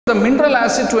The mineral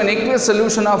acid to an aqueous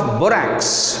solution of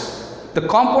borax, the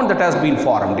compound that has been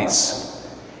formed is.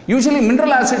 Usually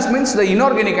mineral acids means the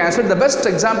inorganic acid. The best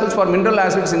examples for mineral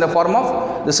acids in the form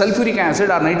of the sulfuric acid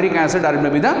or nitric acid or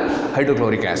maybe the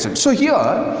hydrochloric acid. So here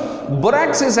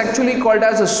borax is actually called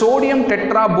as a sodium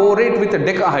tetraborate with a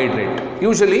decahydrate.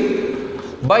 Usually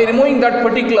by removing that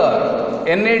particular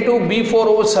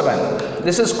Na2B4O7,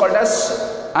 this is called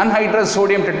as anhydrous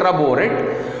sodium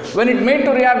tetraborate. When it made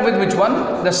to react with which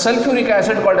one? The sulfuric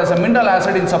acid called as a mineral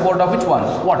acid in support of which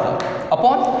one? Water.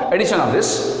 Upon addition of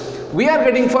this, we are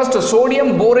getting first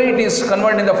sodium borate is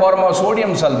converted in the form of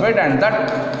sodium sulfate and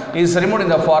that is removed in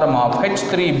the form of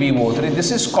H3BO3.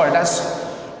 This is called as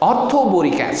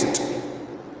orthoboric acid.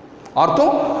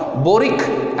 Orthoboric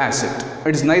acid.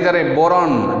 It is neither a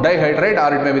boron dihydrate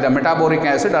or it may be the metaboric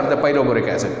acid or the pyroboric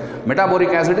acid. Metaboric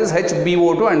acid is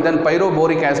HbO2 and then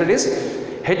pyroboric acid is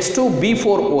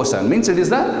H2B4O7. Means it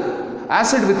is the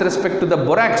acid with respect to the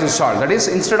borax salt. That is,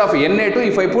 instead of Na2,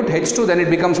 if I put H2, then it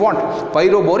becomes what?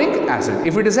 Pyroboric acid.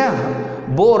 If it is a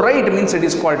borate, means it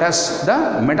is called as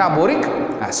the metaboric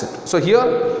acid. So here,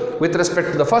 with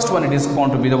respect to the first one, it is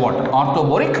going to be the what?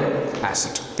 Orthoboric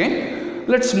acid. Okay.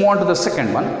 Let's move on to the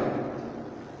second one.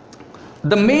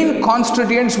 The main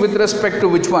constituents with respect to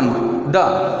which one?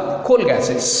 The coal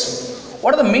gases.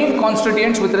 What are the main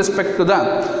constituents with respect to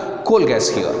the coal gas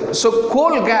here? So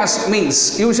coal gas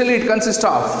means usually it consists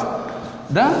of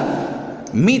the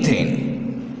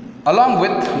methane along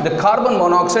with the carbon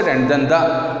monoxide and then the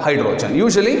hydrogen.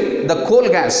 Usually the coal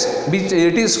gas,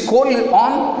 it is coal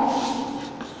on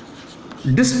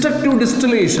destructive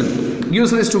distillation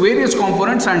gives rise to various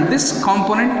components, and this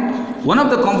component, one of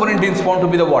the component is found to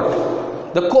be the what?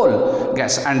 The coal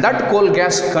gas, and that coal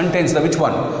gas contains the which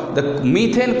one? The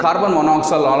methane, carbon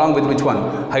monoxide along with which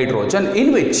one? Hydrogen,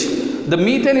 in which the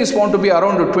methane is found to be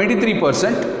around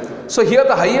 23%. So here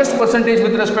the highest percentage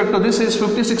with respect to this is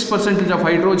 56% of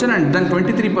hydrogen and then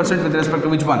 23% with respect to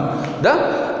which one?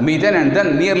 The methane, and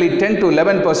then nearly 10 to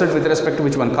 11% with respect to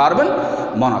which one? Carbon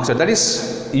monoxide. That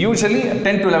is usually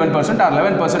 10 to 11% or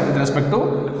 11% with respect to,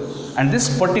 and this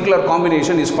particular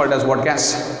combination is called as what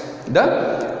gas?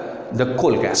 The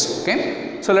coal gas.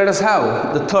 Okay. So let us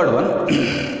have the third one.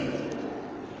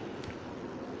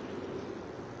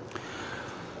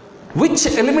 Which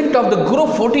element of the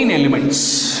group 14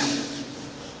 elements?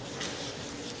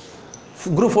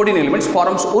 Group 14 elements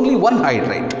forms only one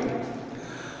hydrate.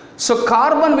 So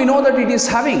carbon, we know that it is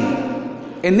having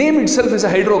a name itself is a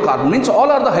hydrocarbon. Means all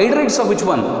are the hydrates of which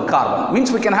one? Carbon.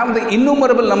 Means we can have the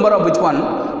innumerable number of which one?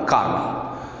 Carbon.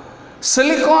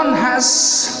 Silicon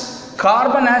has,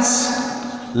 carbon has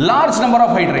large number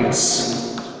of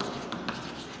hydrates.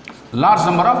 Large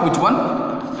number of which one?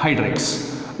 Hydrates.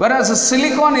 Whereas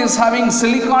silicon is having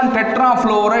silicon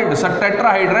tetrafluoride, so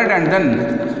tetrahydrate, and then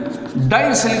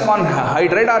disilicon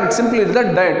hydrate, or simply the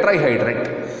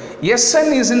trihydrate.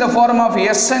 Sn is in the form of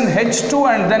SnH2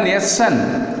 and then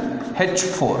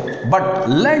SnH4. But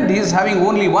lead is having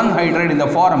only one hydrate in the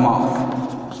form of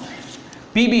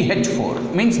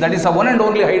PbH4. Means that is the one and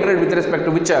only hydrate with respect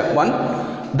to which one?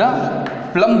 The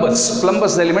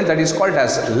plumbous element that is called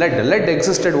as lead. Lead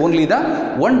existed only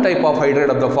the one type of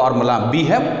hydrate of the formula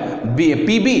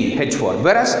PbH4.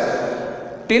 Whereas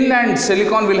tin and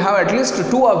silicon will have at least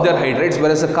two of their hydrates,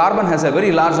 whereas the carbon has a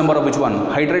very large number of which one?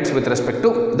 Hydrates with respect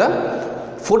to the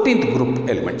 14th group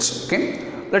elements. Okay.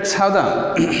 Let's have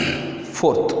the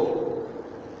fourth.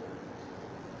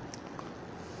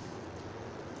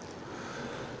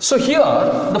 So here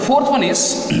the fourth one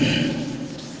is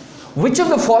which of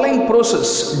the following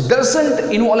process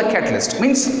doesn't involve a catalyst?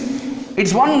 Means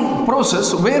it's one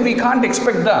process where we can't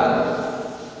expect the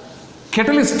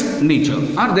catalyst nature,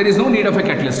 or there is no need of a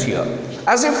catalyst here.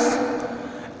 As if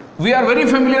we are very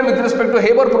familiar with respect to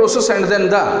Haber process and then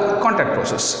the contact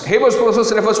process. Haber's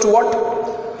process refers to what?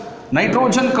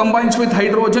 Nitrogen combines with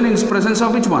hydrogen in presence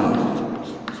of which one?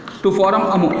 To form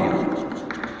ammonia.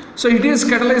 So it is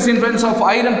catalyzed in presence of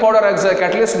iron powder as a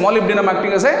catalyst, molybdenum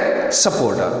acting as a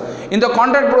supporter. In the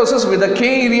contact process with the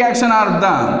K reaction or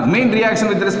the main reaction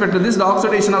with respect to this, the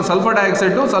oxidation of sulfur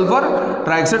dioxide to sulfur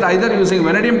trioxide, either using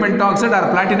vanadium pentoxide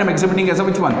or platinum exhibiting as a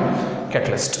which one?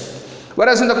 Catalyst.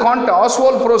 Whereas in the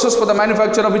Oswald process for the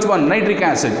manufacture of which one? Nitric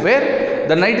acid, where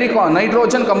the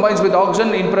nitrogen combines with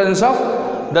oxygen in presence of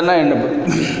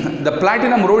the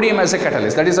platinum rhodium as a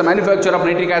catalyst. That is the manufacture of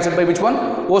nitric acid by which one?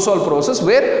 Oswald process,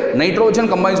 where nitrogen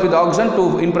combines with oxygen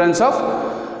to in presence of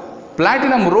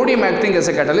platinum rhodium acting as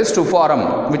a catalyst to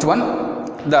form which one?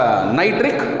 The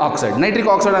nitric oxide. Nitric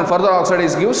oxide and further oxide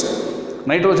is used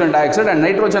nitrogen dioxide, and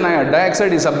nitrogen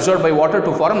dioxide is absorbed by water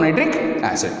to form nitric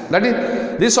acid. That is,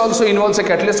 this also involves a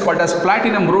catalyst called as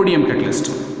platinum rhodium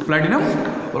catalyst. Platinum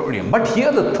rhodium. But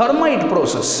here the thermite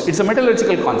process, it's a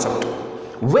metallurgical concept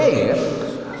where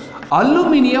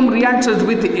aluminium reacts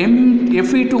with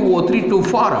Fe2O3 to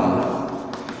form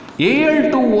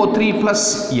Al2O3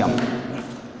 plus M.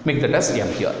 Make that as M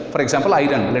here. For example,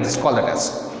 iron, let us call that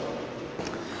as.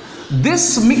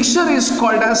 This mixture is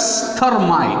called as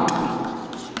thermite.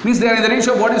 Means they are in the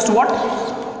ratio of what is to what?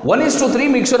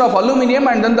 1:3 mixture of aluminium,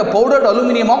 and then the powdered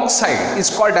aluminium oxide is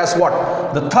called as what?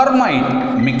 The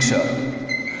thermite mixture.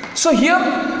 So here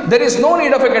there is no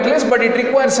need of a catalyst, but it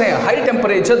requires a high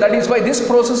temperature. That is why this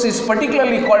process is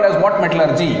particularly called as what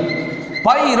metallurgy?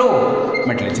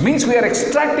 Pyrometallurgy. Means we are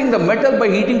extracting the metal by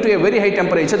heating to a very high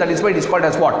temperature. That is why it is called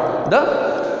as what?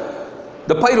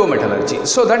 The pyrometallurgy.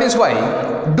 So that is why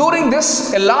during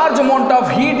this a large amount of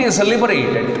heat is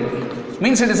liberated.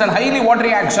 Means it is a highly what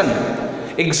reaction?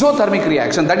 Exothermic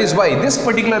reaction. That is why this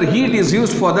particular heat is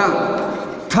used for the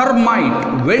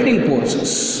thermite welding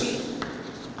process.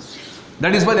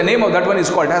 That is why the name of that one is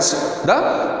called as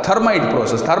the thermite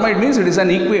process. Thermite means it is an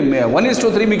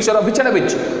 1:3 mixture of which and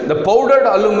which? The powdered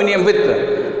aluminium with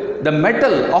the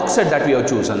metal oxide that we have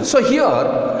chosen. So here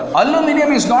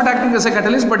aluminium is not acting as a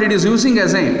catalyst, but it is using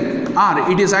as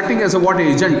it is acting as a what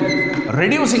agent?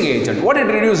 Reducing agent. What it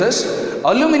reduces?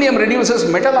 Aluminium reduces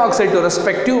metal oxide to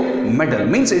respective metal.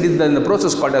 Means it is in the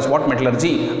process called as what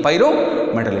metallurgy?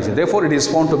 Pyrometallurgy. Therefore it is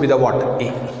found to be the what?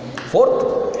 A.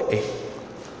 Fourth A.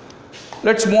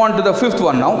 Let's move on to the fifth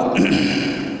one now.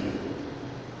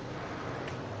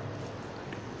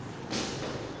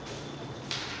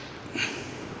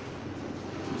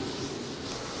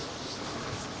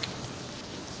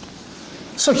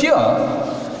 So here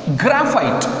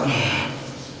graphite,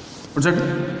 what's that?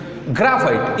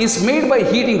 Graphite is made by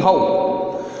heating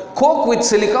how? Coke with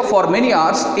silica for many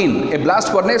hours in a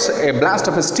blast furnace, a blast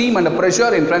of a steam and a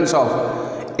pressure in presence of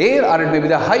air, or it may be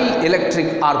the high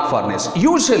electric arc furnace.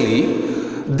 Usually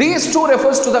these two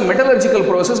refers to the metallurgical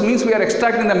process. Means we are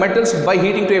extracting the metals by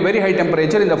heating to a very high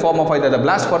temperature in the form of either the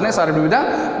blast furnace or it may be the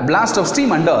blast of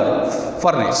steam under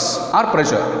furnace or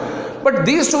pressure. But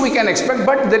these two we can expect,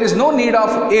 but there is no need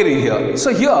of air here. So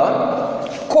here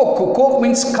coke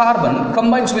means carbon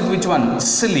combines with which one?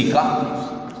 Silica.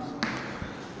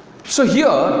 So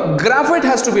here graphite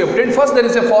has to be obtained. First there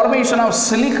is a formation of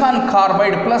silicon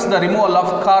carbide plus the removal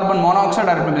of carbon monoxide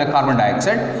or it may be the carbon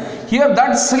dioxide. Here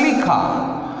that silica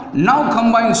now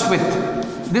combines with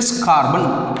this carbon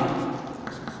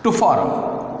to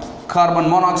form carbon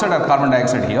monoxide or carbon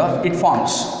dioxide. Here it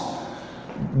forms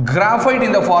graphite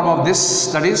in the form of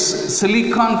this, that is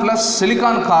silicon plus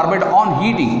silicon carbide. On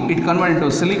heating it converts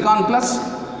into silicon plus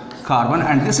carbon,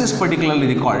 and this is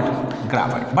particularly called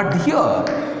graphite. But here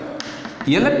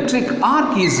electric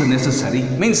arc is necessary.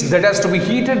 Means that has to be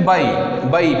heated by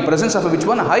presence of which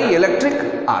one? High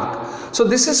electric arc. So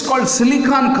this is called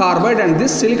silicon carbide, and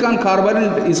this silicon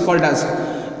carbide is called as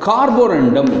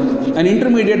carborundum, an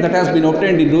intermediate that has been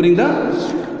obtained during the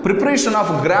preparation of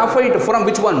graphite from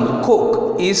which one?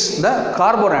 Coke is the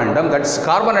carborundum. That's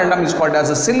carborundum is called as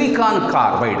a silicon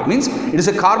carbide. Means it is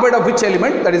a carbide of which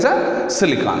element? That is a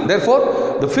silicon.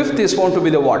 Therefore the fifth is found to be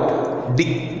the what?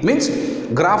 D. Means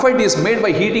graphite is made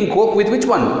by heating coke with which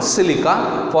one?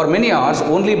 Silica for many hours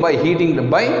only by heating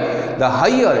by the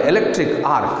higher electric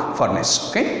arc furnace.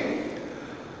 Okay.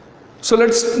 So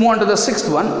let's move on to the sixth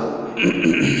one.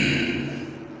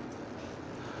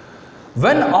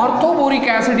 When orthoboric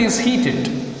acid is heated,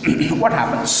 what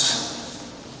happens?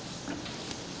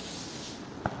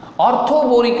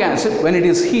 Orthoboric acid, when it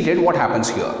is heated, what happens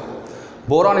here?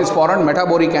 Boron is formed,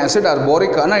 metaboric acid or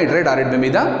boric anhydride, or it may be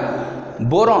the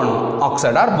boron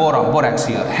oxide or borax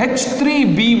here.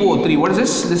 H3BO3, what is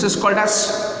this? This is called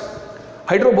as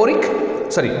orthoboric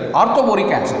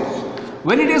acid.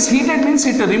 When it is heated means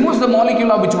it removes the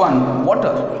molecule of which one?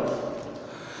 Water.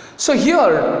 So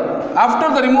here after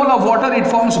the removal of water it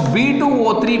forms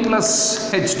B2O3 plus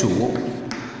H2O.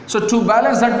 So to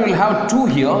balance that we will have 2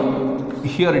 here.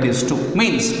 Here it is 2.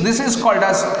 Means this is called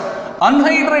as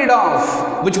anhydride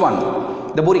of which one?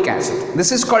 The boric acid.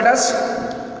 This is called as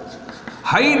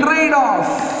hydride of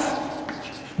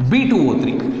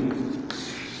B2O3.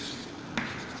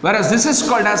 Whereas this is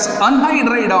called as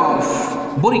anhydride of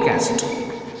boric acid,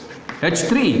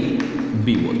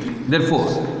 H3BO3. Therefore,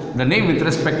 the name with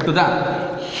respect to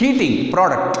the heating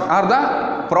product or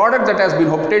the product that has been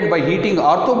obtained by heating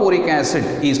orthoboric acid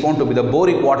is found to be the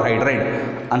boric what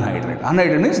hydride? Anhydride.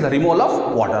 Anhydride means the removal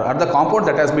of water, or the compound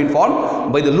that has been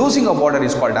formed by the losing of water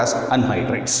is called as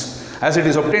anhydrides. As it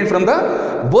is obtained from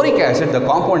the boric acid, the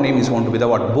compound name is going to be the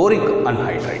what? Boric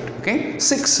anhydride. Okay.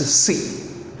 6C.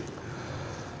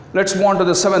 Let's move on to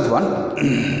the 7th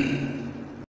one.